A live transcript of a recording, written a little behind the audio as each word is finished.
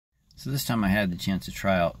So this time I had the chance to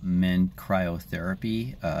try out Mend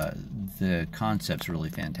Cryotherapy. The concept's really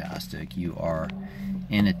fantastic. You are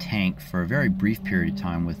in a tank for a very brief period of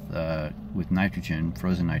time with nitrogen,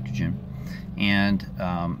 frozen nitrogen, and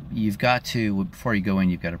you've got to, before you go in,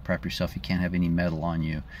 you've got to prep yourself. You can't have any metal on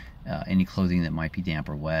you, any clothing that might be damp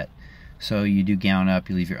or wet. So you do gown up,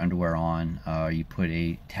 you leave your underwear on, you put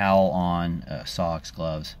a towel on, socks,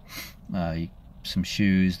 gloves, some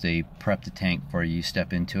shoes. They prep the tank before you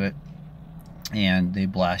step into it, and they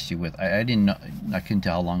blast you with, I couldn't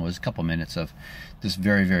tell how long it was, a couple minutes of this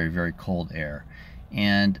very, very, very cold air.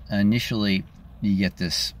 And initially you get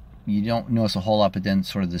this, you don't notice a whole lot, but then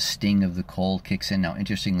sort of the sting of the cold kicks in. Now,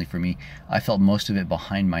 interestingly for me, I felt most of it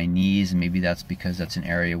behind my knees, and maybe that's because that's an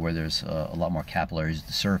area where there's a lot more capillaries at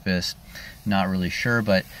the surface. Not really sure,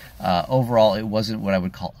 but overall it wasn't what I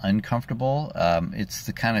would call uncomfortable. It's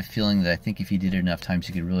the kind of feeling that I think if you did it enough times,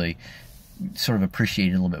 you could really sort of appreciate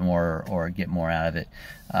it a little bit more, or get more out of it.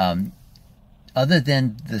 Other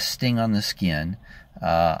than the sting on the skin,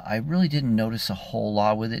 I really didn't notice a whole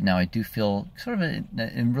lot with it. Now, I do feel sort of a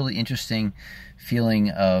really interesting feeling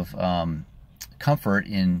of comfort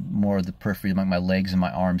in more of the periphery. Like my legs and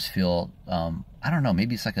my arms feel, I don't know,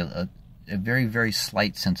 maybe it's like a very, very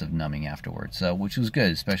slight sense of numbing afterwards, which was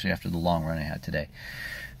good, especially after the long run I had today.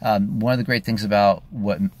 One of the great things about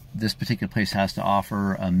what this particular place has to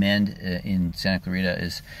offer, Mend in Santa Clarita,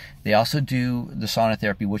 is they also do the sauna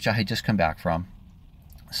therapy, which I had just come back from.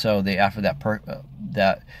 So they offer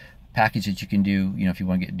that package that you can do, if you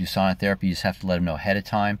want to do sauna therapy, you just have to let them know ahead of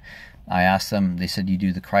time. I asked them, they said you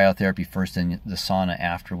do the cryotherapy first and the sauna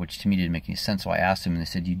after, which to me didn't make any sense. So I asked them, and they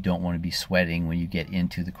said you don't want to be sweating when you get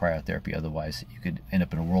into the cryotherapy, otherwise you could end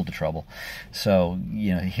up in a world of trouble. So,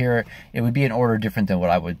 here it would be an order different than what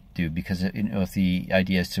I would do, because if the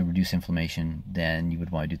idea is to reduce inflammation, then you would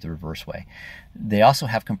want to do it the reverse way. They also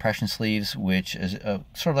have compression sleeves, which is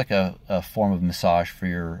sort of like a form of massage for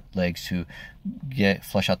your legs to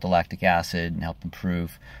flush out the lactic acid and help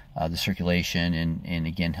improve the circulation, and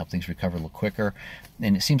again help things recover a little quicker.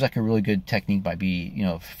 And it seems like a really good technique might be,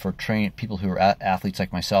 for people who are athletes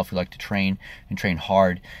like myself who like to train and train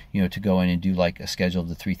hard, to go in and do like a schedule of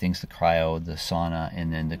the three things: the cryo, the sauna,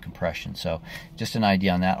 and then the compression. So just an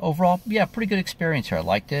idea on that. Overall, yeah, pretty good experience here. I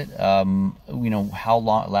liked it. How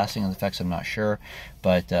lasting the effects, I'm not sure,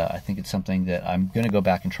 but I think it's something that I'm going to go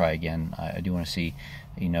back and try again. I do want to see,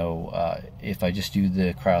 if I just do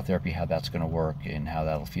the cryotherapy, how that's going to work and how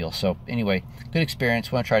that'll feel. So anyway, good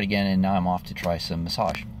experience. Want to try it again, and now I'm off to try some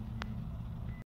massage.